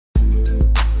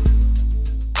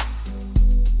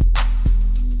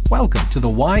Welcome to the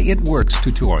Why It Works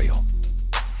tutorial.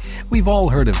 We've all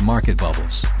heard of market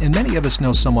bubbles, and many of us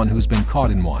know someone who's been caught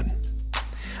in one.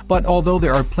 But although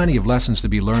there are plenty of lessons to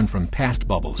be learned from past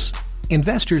bubbles,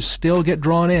 investors still get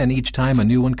drawn in each time a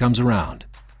new one comes around.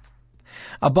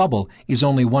 A bubble is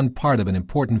only one part of an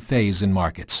important phase in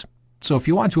markets. So if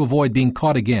you want to avoid being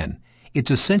caught again,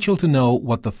 it's essential to know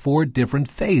what the 4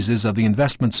 different phases of the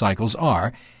investment cycles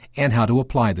are and how to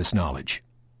apply this knowledge.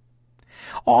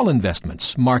 All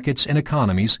investments, markets, and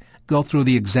economies go through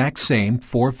the exact same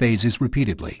 4 phases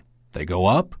repeatedly. They go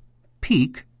up,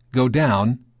 peak, go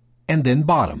down, and then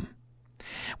bottom.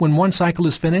 When one cycle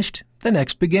is finished, the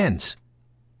next begins.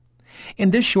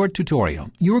 In this short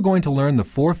tutorial, you are going to learn the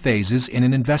 4 phases in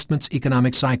an investment's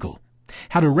economic cycle,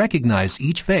 how to recognize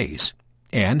each phase,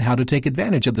 and how to take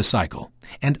advantage of the cycle,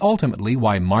 and ultimately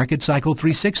why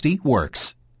MarketCycle360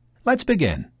 works. Let's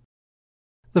begin.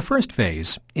 The first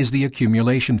phase is the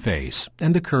accumulation phase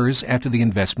and occurs after the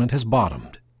investment has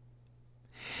bottomed.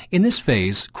 In this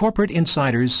phase, corporate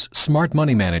insiders, smart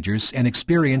money managers, and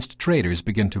experienced traders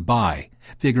begin to buy,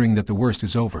 figuring that the worst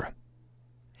is over.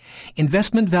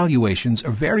 Investment valuations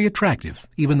are very attractive,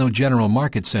 even though general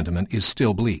market sentiment is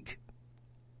still bleak.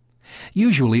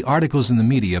 Usually, articles in the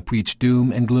media preach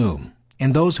doom and gloom,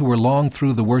 and those who were long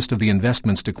through the worst of the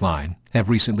investment's decline have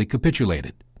recently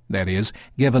capitulated. That is,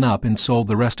 given up and sold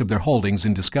the rest of their holdings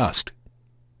in disgust.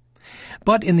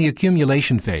 But in the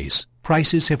accumulation phase,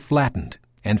 prices have flattened,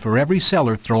 and for every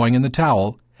seller throwing in the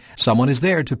towel, someone is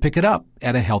there to pick it up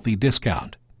at a healthy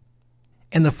discount.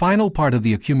 And the final part of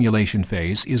the accumulation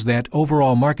phase is that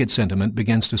overall market sentiment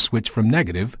begins to switch from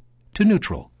negative to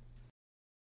neutral.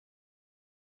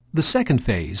 The second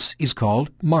phase is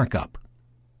called markup.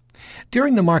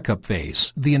 During the markup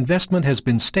phase, the investment has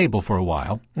been stable for a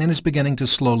while and is beginning to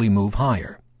slowly move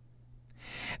higher.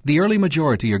 The early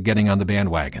majority are getting on the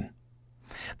bandwagon.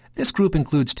 This group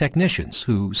includes technicians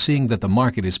who, seeing that the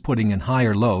market is putting in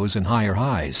higher lows and higher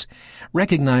highs,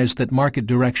 recognize that market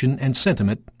direction and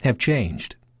sentiment have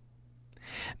changed.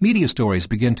 Media stories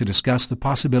begin to discuss the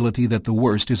possibility that the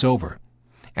worst is over,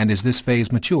 and as this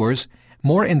phase matures,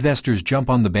 more investors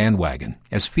jump on the bandwagon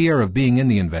as fear of being in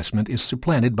the investment is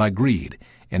supplanted by greed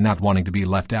and not wanting to be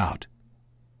left out.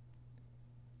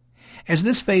 As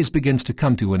this phase begins to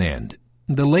come to an end,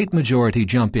 the late majority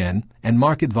jump in and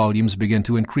market volumes begin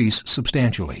to increase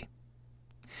substantially.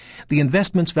 The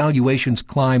investment's valuations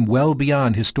climb well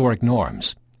beyond historic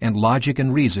norms, and logic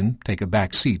and reason take a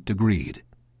back seat to greed.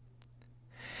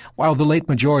 While the late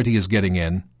majority is getting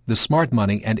in, the smart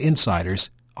money and insiders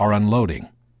are unloading.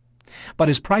 But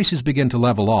as prices begin to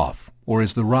level off, or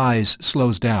as the rise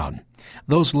slows down,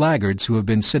 those laggards who have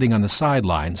been sitting on the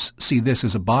sidelines see this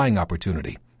as a buying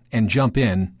opportunity and jump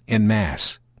in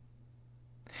masse.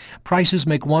 Prices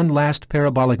make one last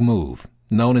parabolic move,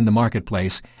 known in the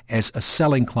marketplace as a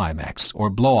selling climax or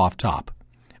blow-off top,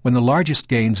 when the largest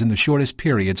gains in the shortest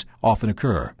periods often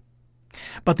occur.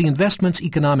 But the investment's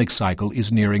economic cycle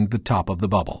is nearing the top of the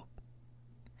bubble.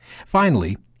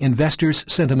 Finally, investors'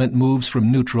 sentiment moves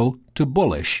from neutral to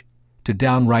bullish to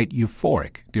downright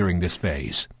euphoric during this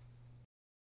phase.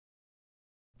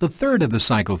 The third of the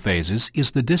cycle phases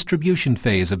is the distribution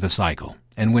phase of the cycle,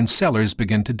 and when sellers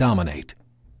begin to dominate.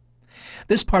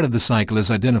 This part of the cycle is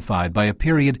identified by a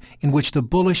period in which the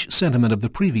bullish sentiment of the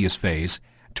previous phase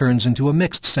turns into a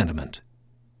mixed sentiment.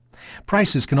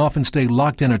 Prices can often stay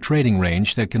locked in a trading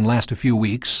range that can last a few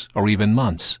weeks or even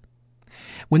months.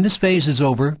 When this phase is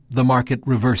over, the market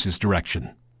reverses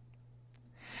direction.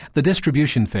 The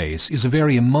distribution phase is a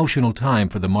very emotional time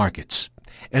for the markets,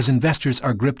 as investors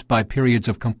are gripped by periods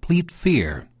of complete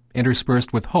fear,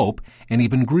 interspersed with hope and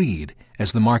even greed,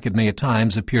 as the market may at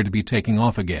times appear to be taking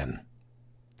off again.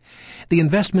 The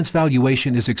investment's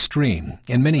valuation is extreme.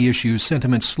 In many issues,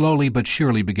 sentiment slowly but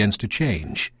surely begins to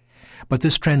change. But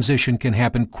this transition can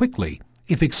happen quickly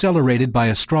if accelerated by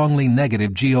a strongly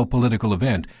negative geopolitical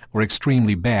event or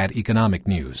extremely bad economic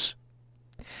news.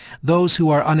 Those who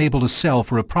are unable to sell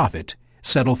for a profit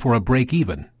settle for a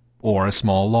break-even or a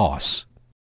small loss.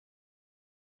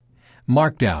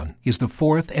 Markdown is the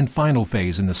 4th and final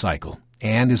phase in the cycle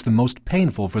and is the most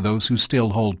painful for those who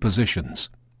still hold positions.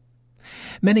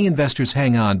 Many investors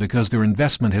hang on because their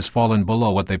investment has fallen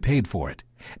below what they paid for it,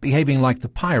 behaving like the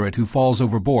pirate who falls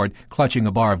overboard clutching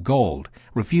a bar of gold,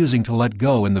 refusing to let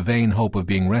go in the vain hope of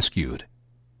being rescued.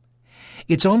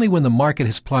 It's only when the market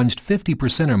has plunged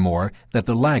 50% or more that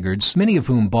the laggards, many of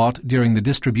whom bought during the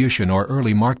distribution or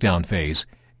early markdown phase,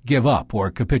 give up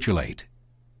or capitulate.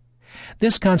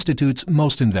 This constitutes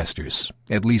most investors,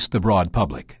 at least the broad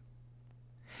public.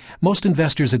 Most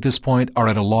investors at this point are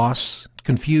at a loss,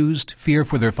 confused, fear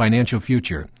for their financial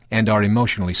future, and are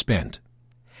emotionally spent.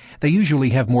 They usually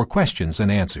have more questions than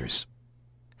answers.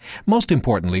 Most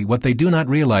importantly, what they do not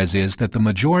realize is that the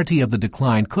majority of the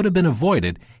decline could have been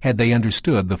avoided had they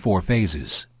understood the 4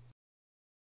 phases.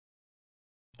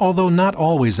 Although not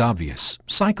always obvious,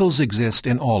 cycles exist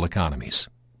in all economies.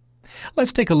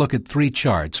 Let's take a look at 3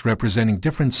 charts representing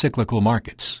different cyclical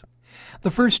markets.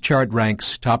 The first chart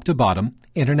ranks, top to bottom,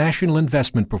 international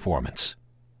investment performance.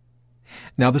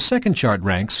 Now the second chart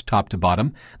ranks, top to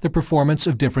bottom, the performance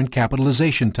of different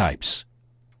capitalization types.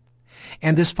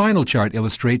 And this final chart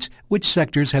illustrates which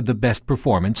sectors had the best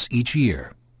performance each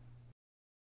year.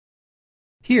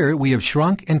 Here we have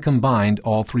shrunk and combined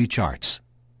all 3 charts.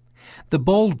 The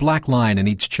bold black line in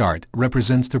each chart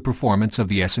represents the performance of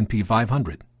the S&P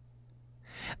 500.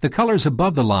 The colors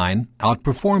above the line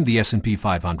outperform the S&P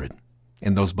 500,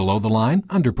 and those below the line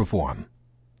underperform.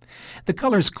 The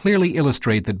colors clearly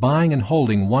illustrate that buying and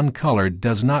holding one color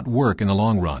does not work in the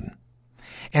long run.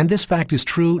 And this fact is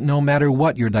true no matter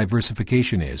what your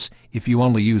diversification is if you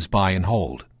only use buy and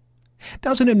hold.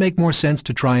 Doesn't it make more sense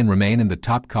to try and remain in the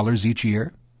top colors each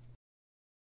year?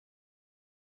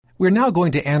 We're now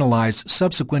going to analyze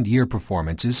subsequent year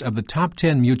performances of the top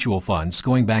 10 mutual funds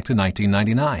going back to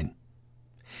 1999.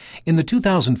 In the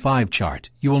 2005 chart,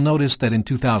 you will notice that in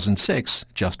 2006,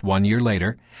 just 1 year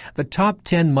later, the top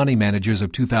 10 money managers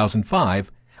of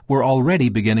 2005 were already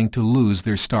beginning to lose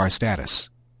their star status.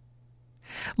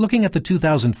 Looking at the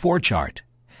 2004 chart,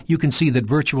 you can see that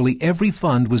virtually every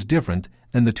fund was different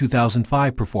than the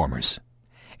 2005 performers,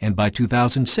 and by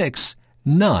 2006,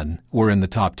 none were in the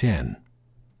top 10.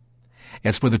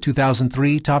 As for the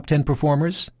 2003 top 10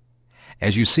 performers,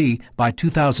 as you see, by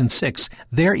 2006,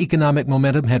 their economic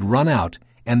momentum had run out,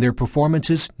 and their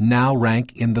performances now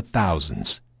rank in the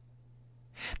thousands.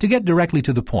 To get directly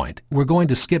to the point, we're going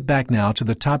to skip back now to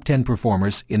the top 10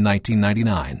 performers in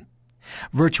 1999.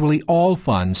 Virtually all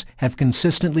funds have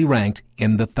consistently ranked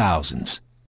in the thousands.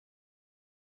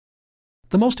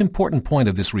 The most important point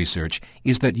of this research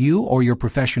is that you or your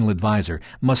professional advisor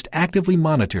must actively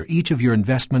monitor each of your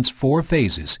investment's 4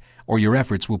 phases, or your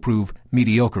efforts will prove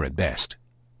mediocre at best.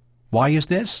 Why is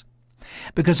this?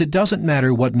 Because it doesn't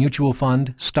matter what mutual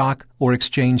fund, stock, or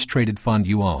exchange-traded fund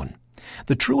you own.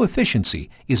 The true efficiency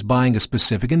is buying a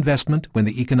specific investment when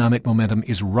the economic momentum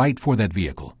is right for that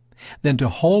vehicle, then to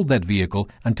hold that vehicle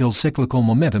until cyclical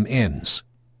momentum ends.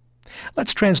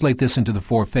 Let's translate this into the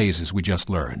 4 phases we just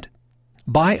learned.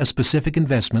 Buy a specific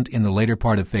investment in the later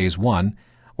part of Phase 1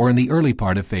 or in the early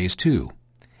part of Phase 2,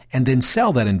 and then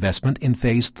sell that investment in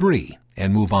Phase 3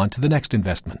 and move on to the next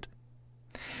investment.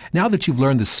 Now that you've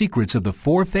learned the secrets of the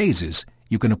 4 phases,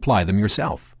 you can apply them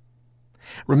yourself.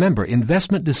 Remember,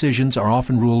 investment decisions are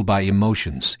often ruled by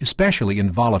emotions, especially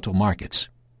in volatile markets.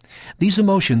 These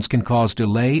emotions can cause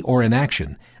delay or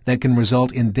inaction that can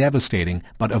result in devastating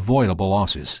but avoidable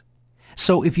losses.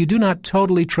 So if you do not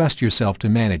totally trust yourself to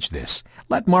manage this,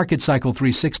 let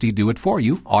MarketCycle360 do it for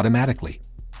you automatically.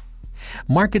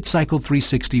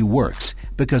 MarketCycle360 works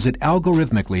because it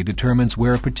algorithmically determines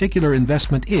where a particular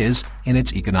investment is in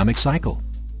its economic cycle.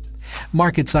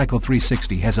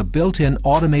 MarketCycle360 has a built-in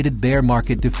automated bear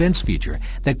market defense feature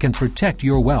that can protect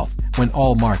your wealth when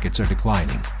all markets are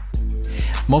declining.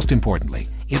 Most importantly,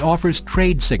 it offers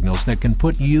trade signals that can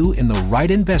put you in the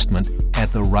right investment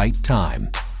at the right time.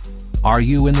 Are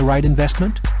you in the right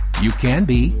investment? You can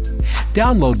be.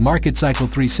 Download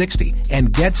MarketCycle360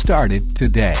 and get started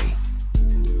today.